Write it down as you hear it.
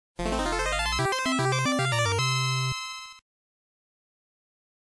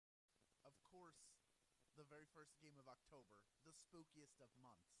very first game of October, the spookiest of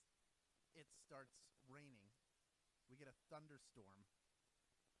months. It starts raining. We get a thunderstorm.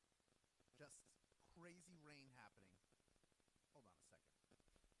 Just crazy rain happening. Hold on a second.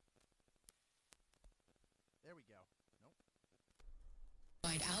 There we go. Nope.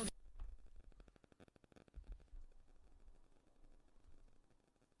 Find out.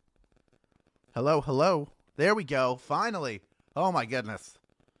 Hello, hello. There we go. Finally. Oh my goodness.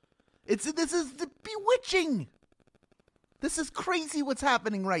 This is bewitching. This is crazy what's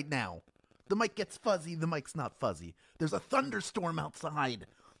happening right now. The mic gets fuzzy, the mic's not fuzzy. There's a thunderstorm outside.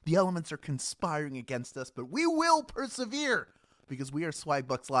 The elements are conspiring against us, but we will persevere because we are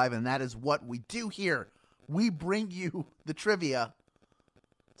Swagbucks Live, and that is what we do here. We bring you the trivia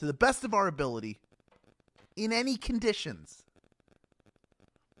to the best of our ability in any conditions.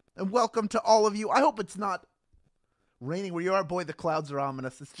 And welcome to all of you. I hope it's not raining where you are. Boy, the clouds are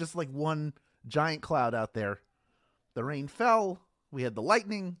ominous. It's just like one giant cloud out there. The rain fell. We had the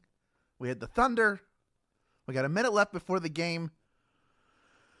lightning. We had the thunder. We got a minute left before the game.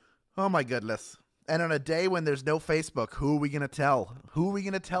 Oh my goodness. And on a day when there's no Facebook, who are we going to tell? Who are we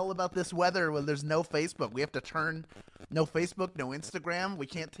going to tell about this weather when there's no Facebook? We have to turn no Facebook, no Instagram. We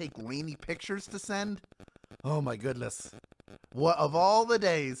can't take rainy pictures to send. Oh my goodness. What of all the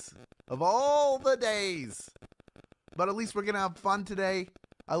days. Of all the days. But at least we're going to have fun today.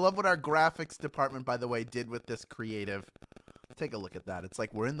 I love what our graphics department, by the way, did with this creative. Take a look at that. It's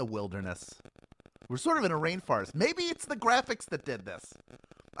like we're in the wilderness. We're sort of in a rainforest. Maybe it's the graphics that did this.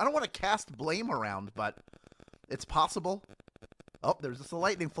 I don't want to cast blame around, but it's possible. Oh, there's just a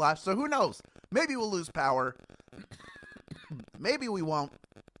lightning flash, so who knows? Maybe we'll lose power. Maybe we won't.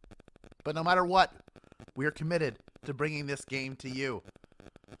 But no matter what, we are committed to bringing this game to you.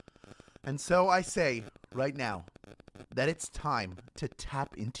 And so I say right now that it's time to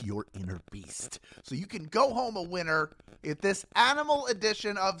tap into your inner beast so you can go home a winner at this animal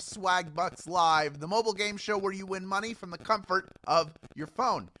edition of Swagbucks Live, the mobile game show where you win money from the comfort of your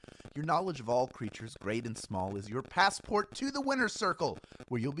phone. Your knowledge of all creatures, great and small, is your passport to the winner's circle,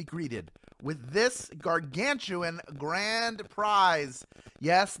 where you'll be greeted with this gargantuan grand prize.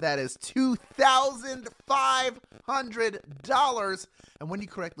 Yes, that is $2,500. And when you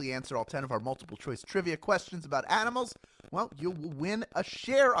correctly answer all 10 of our multiple choice trivia questions about animals, well, you will win a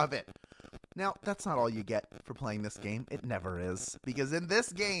share of it. Now, that's not all you get for playing this game. It never is. Because in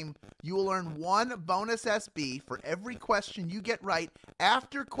this game, you will earn one bonus SB for every question you get right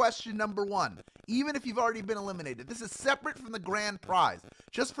after question number 1, even if you've already been eliminated. This is separate from the grand prize.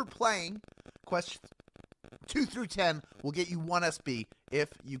 Just for playing, questions 2 through 10 will get you 1 SB if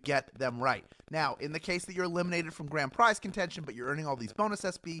you get them right. Now, in the case that you're eliminated from grand prize contention, but you're earning all these bonus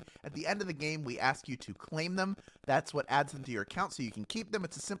SB, at the end of the game, we ask you to claim them. That's what adds them to your account so you can keep them.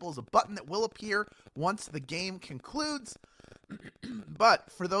 It's as simple as a button that will appear once the game concludes.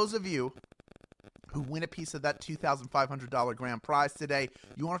 But for those of you who win a piece of that $2,500 grand prize today,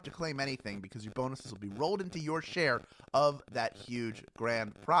 you won't have to claim anything because your bonuses will be rolled into your share of that huge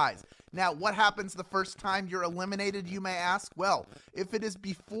grand prize. Now, what happens the first time you're eliminated, you may ask? Well, if it is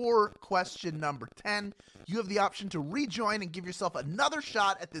before question number 10, you have the option to rejoin and give yourself another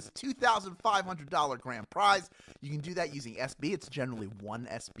shot at this $2,500 grand prize. You can do that using SB. It's generally 1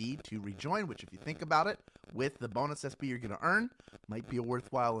 SB to rejoin, which if you think about it, with the bonus SB you're going to earn, might be a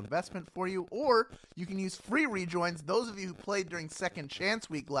worthwhile investment for you. Or you can use free rejoins. Those of you who played during Second Chance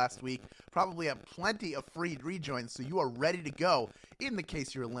Week last week probably have plenty of free rejoins, so you are ready to go in the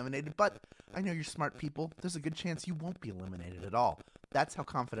case you're eliminated. But I know you're smart people. There's a good chance you won't be eliminated at all. That's how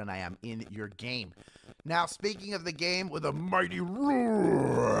confident I am in your game. Now, speaking of the game, with a mighty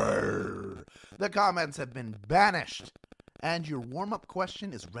roar, the comments have been banished, and your warm-up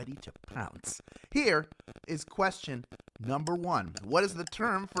question is ready to pounce. Here is question number 1. What is the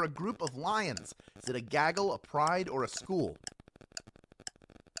term for a group of lions? Is it a gaggle, a pride, or a school?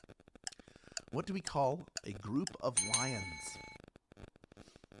 What do we call a group of lions?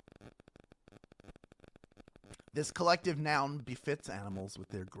 This collective noun befits animals with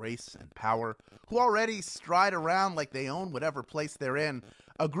their grace and power, who already stride around like they own whatever place they're in.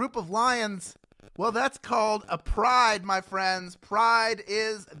 A group of lions, well, that's called a pride, my friends. Pride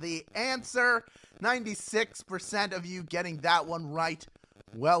is the answer. 96% of you getting that one right.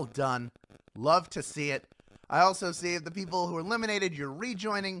 Well done. Love to see it. I also see the people who are eliminated, you're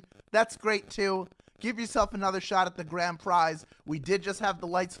rejoining. That's great too. Give yourself another shot at the grand prize. We did just have the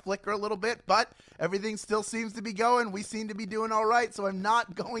lights flicker a little bit, but everything still seems to be going. We seem to be doing all right, so I'm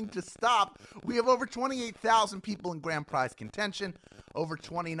not going to stop. We have over 28,000 people in grand prize contention, over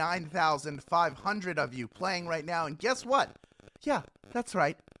 29,500 of you playing right now, and guess what? Yeah, that's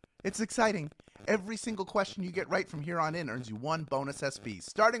right. It's exciting. Every single question you get right from here on in earns you 1 bonus SB.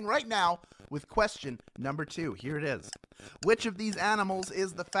 Starting right now with question number 2. Here it is. Which of these animals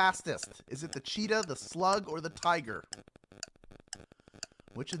is the fastest? Is it the cheetah, the slug, or the tiger?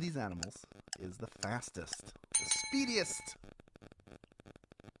 Which of these animals is the fastest? The speediest?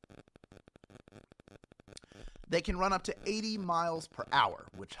 They can run up to 80 miles per hour,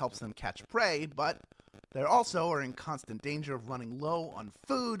 which helps them catch prey, but they also are in constant danger of running low on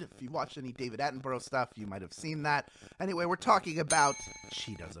food. If you watched any David Attenborough stuff, you might have seen that. Anyway, we're talking about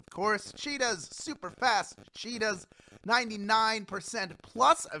cheetahs, of course. Cheetahs, super fast cheetahs. 99%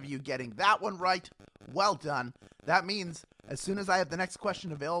 plus of you getting that one right. Well done. That means as soon as I have the next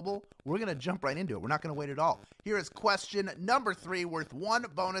question available, we're going to jump right into it. We're not going to wait at all. Here is question number 3, worth 1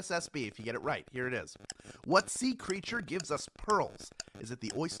 bonus SB if you get it right. Here it is. What sea creature gives us pearls? Is it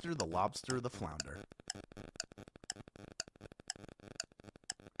the oyster, the lobster, or the flounder?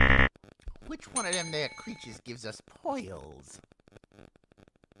 Which one of them there creatures gives us pearls?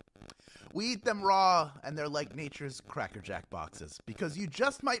 We eat them raw, and they're like nature's Cracker Jack boxes, because you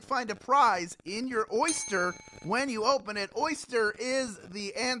just might find a prize in your oyster when you open it. Oyster is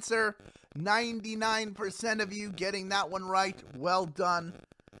the answer. 99% of you getting that one right. Well done.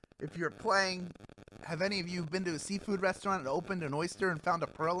 If you're playing, have any of you been to a seafood restaurant and opened an oyster and found a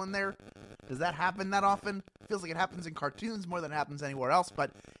pearl in there? Does that happen that often? Feels like it happens in cartoons more than it happens anywhere else,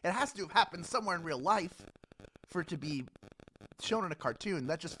 but it has to have happened somewhere in real life for it to be shown in a cartoon.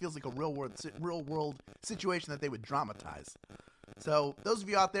 That just feels like a real world situation that they would dramatize. So those of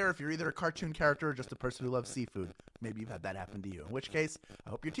you out there, if you're either a cartoon character or just a person who loves seafood, maybe you've had that happen to you. In which case, I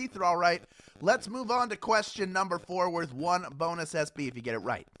hope your teeth are all right. Let's move on to question number 4, worth 1 bonus SB if you get it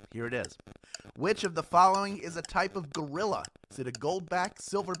right. Here it is. Which of the following is a type of gorilla? Is it a goldback,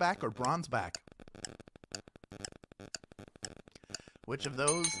 silverback, or bronzeback? Which of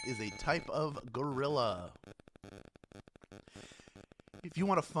those is a type of gorilla? If you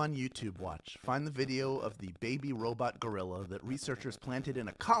want a fun YouTube watch, find the video of the baby robot gorilla that researchers planted in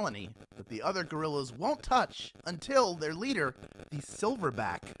a colony that the other gorillas won't touch until their leader, the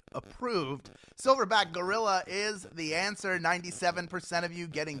silverback, approved. Silverback gorilla is the answer. 97% of you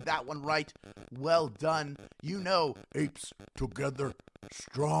getting that one right. Well done. You know, apes together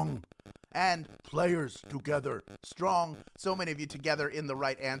strong. And players together strong. So many of you together in the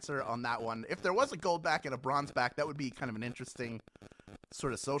right answer on that one. If there was a goldback and a bronzeback, that would be kind of an interesting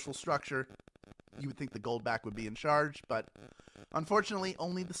sort of social structure. You would think the goldback would be in charge, but unfortunately,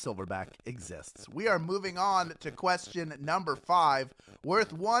 only the silverback exists. We are moving on to question number 5,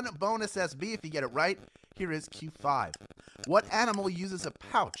 worth 1 bonus SB if you get it right. Here is Q5. What animal uses a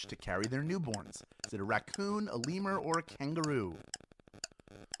pouch to carry their newborns? Is it a raccoon, a lemur, or a kangaroo?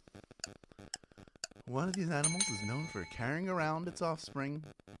 One of these animals is known for carrying around its offspring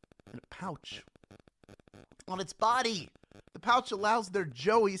in a pouch on its body. The pouch allows their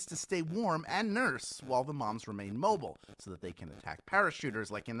joeys to stay warm and nurse while the moms remain mobile so that they can attack parachuters.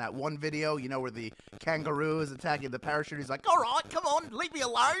 Like in that one video, you know, where the kangaroo is attacking the parachuter. He's like, all right, come on, leave me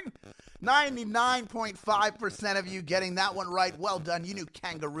alone. 99.5% of you getting that one right. Well done. You knew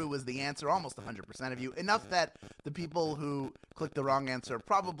kangaroo was the answer. Almost 100% of you. Enough that the people who clicked the wrong answer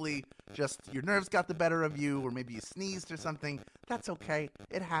probably just your nerves got the better of you, or maybe you sneezed or something. That's okay.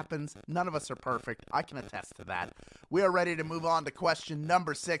 It happens. None of us are perfect. I can attest to that. We are ready to move on to question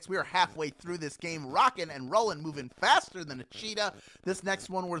number 6. We are halfway through this game, rocking and rolling, moving faster than a cheetah. This next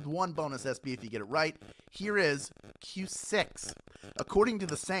one worth 1 bonus SB if you get it right. Here is Q6. According to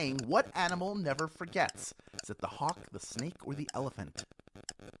the saying, what animal never forgets? Is it the hawk, the snake, or the elephant?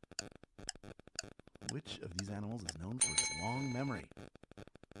 Which of these animals is known for its long memory?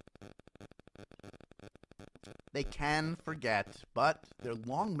 They can forget, but their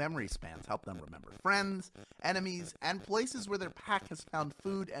long memory spans help them remember friends, enemies, and places where their pack has found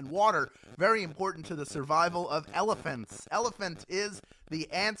food and water. Very important to the survival of elephants. Elephant is the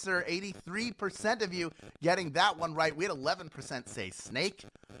answer. 83% of you getting that one right. We had 11% say snake,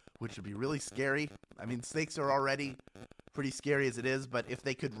 which would be really scary. I mean, snakes are already pretty scary as it is, but if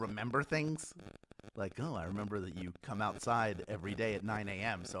they could remember things, like, oh, I remember that you come outside every day at 9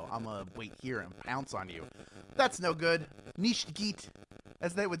 a.m., so I'm going to wait here and pounce on you. That's no good. Nicht geht,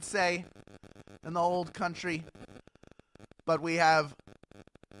 as they would say in the old country. But we have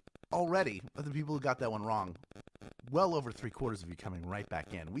already, of the people who got that one wrong, well over 3/4 of you coming right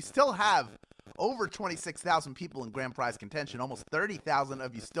back in. We still have over 26,000 people in grand prize contention, almost 30,000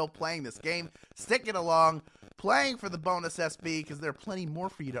 of you still playing this game, sticking along, playing for the bonus SB, because there are plenty more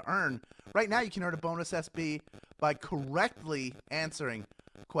for you to earn. Right now, you can earn a bonus SB by correctly answering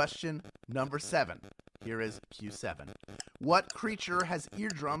question number 7. Here is Q7. What creature has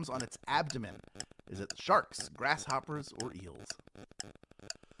eardrums on its abdomen? Is it sharks, grasshoppers, or eels?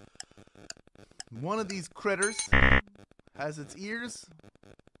 One of these critters has its ears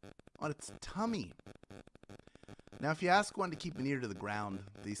on its tummy. Now, if you ask one to keep an ear to the ground,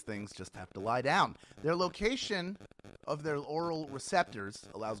 these things just have to lie down. Their location of their oral receptors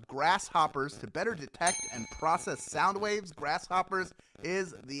allows grasshoppers to better detect and process sound waves. Grasshoppers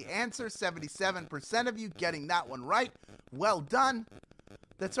is the answer. 77% of you getting that one right. Well done.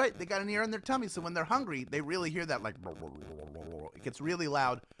 That's right. They got an ear on their tummy, so when they're hungry, they really hear that like... It gets really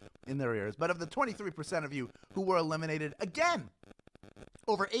loud in their ears. But of the 23% of you who were eliminated, again,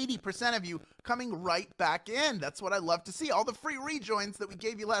 over 80% of you coming right back in. That's what I love to see. All the free rejoins that we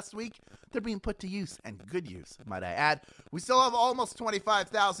gave you last week, they're being put to use, and good use, might I add. We still have almost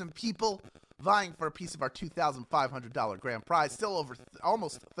 25,000 people vying for a piece of our $2,500 grand prize. Still over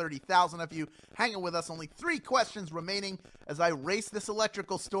almost 30,000 of you hanging with us. Only 3 questions remaining as I race this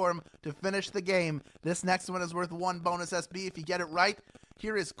electrical storm to finish the game. This next one is worth 1 bonus SB if you get it right.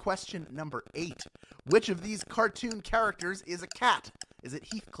 Here is question number 8. Which of these cartoon characters is a cat? Is it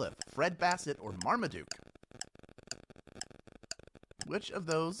Heathcliff, Fred Bassett, or Marmaduke? Which of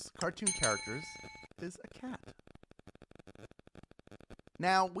those cartoon characters is a cat?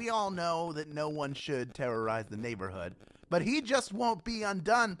 Now, we all know that no one should terrorize the neighborhood, but he just won't be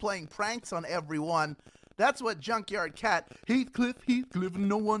undone playing pranks on everyone. That's what Junkyard Cat, Heathcliff, Heathcliff,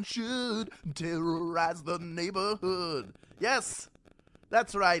 no one should terrorize the neighborhood. Yes,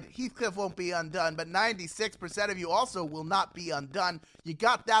 that's right, Heathcliff won't be undone, but 96% of you also will not be undone. You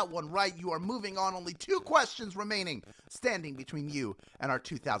got that one right. You are moving on. Only 2 questions remaining, standing between you and our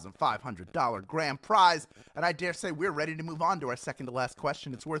 $2,500 grand prize. And I dare say we're ready to move on to our second to last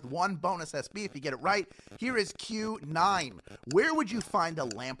question. It's worth 1 bonus SB if you get it right. Here is Q9. Where would you find a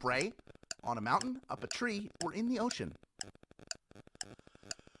lamprey? On a mountain, up a tree, or in the ocean?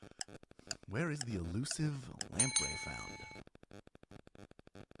 Where is the elusive lamprey found?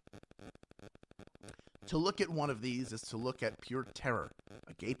 To look at one of these is to look at pure terror,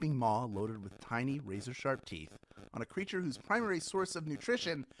 a gaping maw loaded with tiny, razor-sharp teeth on a creature whose primary source of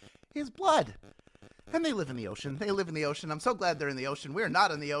nutrition is blood. And they live in the ocean. They live in the ocean. I'm so glad they're in the ocean. We're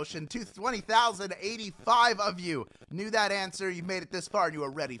not in the ocean. 20,085 of you knew that answer. You made it this far, and you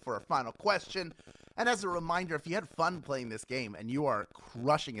are ready for our final question. And as a reminder, if you had fun playing this game, and you are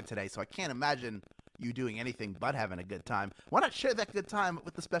crushing it today, so I can't imagine you doing anything but having a good time, why not share that good time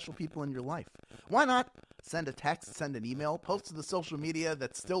with the special people in your life? Why not send a text, send an email, post to the social media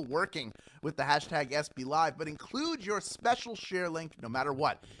that's still working with the hashtag SBLive, but include your special share link no matter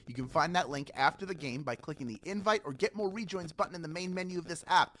what. You can find that link after the game by clicking the invite or get more rejoins button in the main menu of this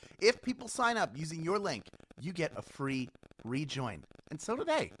app. If people sign up using your link, you get a free rejoin. And so do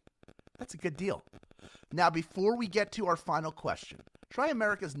they. That's a good deal. Now, before we get to our final question, try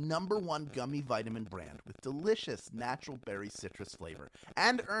America's #1 gummy vitamin brand with delicious natural berry citrus flavor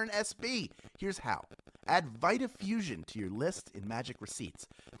and earn SB. Here's how. Add VitaFusion to your list in Magic Receipts.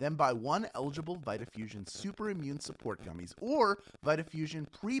 Then buy 1 eligible VitaFusion Super Immune Support Gummies or VitaFusion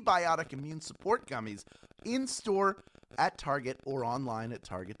Prebiotic Immune Support Gummies in store at Target or online at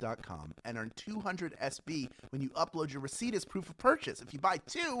Target.com and earn 200 SB when you upload your receipt as proof of purchase. If you buy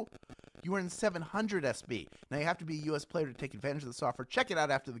 2, you earn 700 SB. Now, you have to be a U.S. player to take advantage of the software. Check it out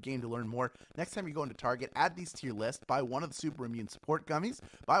after the game to learn more. Next time you go into Target, add these to your list. Buy 1 of the Super Immune Support Gummies.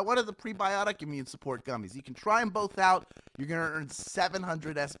 Buy 1 of the Prebiotic Immune Support Gummies. You can try them both out. You're going to earn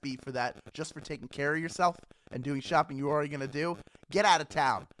 700 SB for that just for taking care of yourself and doing shopping you're already going to do. Get out of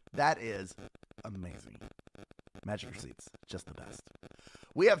town. That is amazing. Magic Receipts, just the best.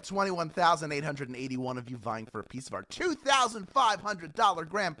 We have 21,881 of you vying for a piece of our $2,500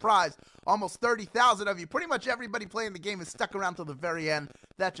 grand prize. Almost 30,000 of you. Pretty much everybody playing the game is stuck around till the very end.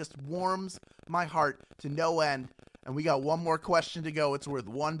 That just warms my heart to no end. And we got 1 more question to go. It's worth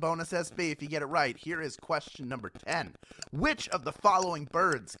 1 bonus SB if you get it right. Here is question number 10. Which of the following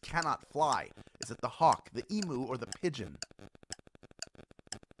birds cannot fly? Is it the hawk, the emu, or the pigeon?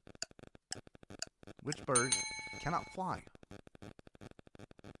 Which bird cannot fly?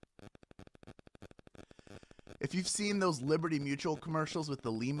 If you've seen those Liberty Mutual commercials with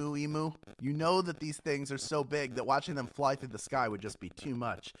the Limu Emu, you know that these things are so big that watching them fly through the sky would just be too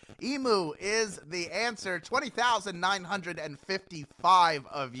much. Emu is the answer. 20,955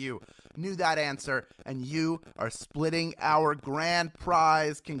 of you knew that answer, and you are splitting our grand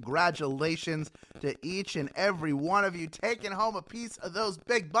prize. Congratulations to each and every one of you, taking home a piece of those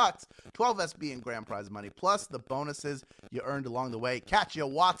big bucks. 12 SB in grand prize money, plus the bonuses you earned along the way. Catch ya,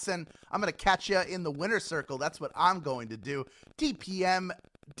 Watson. I'm going to catch ya in the winner's circle. That's what I'm going to do. DPMR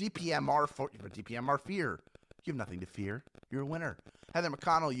fear. You have nothing to fear. You're a winner. Heather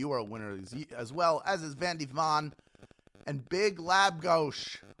McConnell, you are a winner as well, as is Vandy Vaughn and Big Lab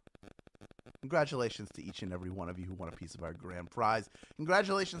Gauche. Congratulations to each and every one of you who won a piece of our grand prize.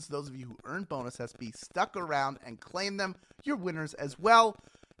 Congratulations to those of you who earned bonus SB, stuck around, and claimed them. You're winners as well.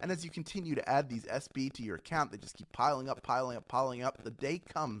 And as you continue to add these SB to your account, they just keep piling up. The day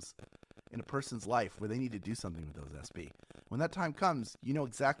comes in a person's life where they need to do something with those SB. When that time comes, you know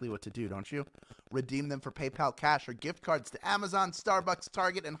exactly what to do, don't you? Redeem them for PayPal cash or gift cards to Amazon, Starbucks,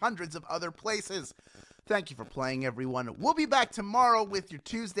 Target, and hundreds of other places. Thank you for playing, everyone. We'll be back tomorrow with your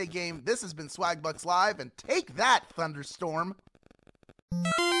Tuesday game. This has been Swagbucks Live, and take that, Thunderstorm.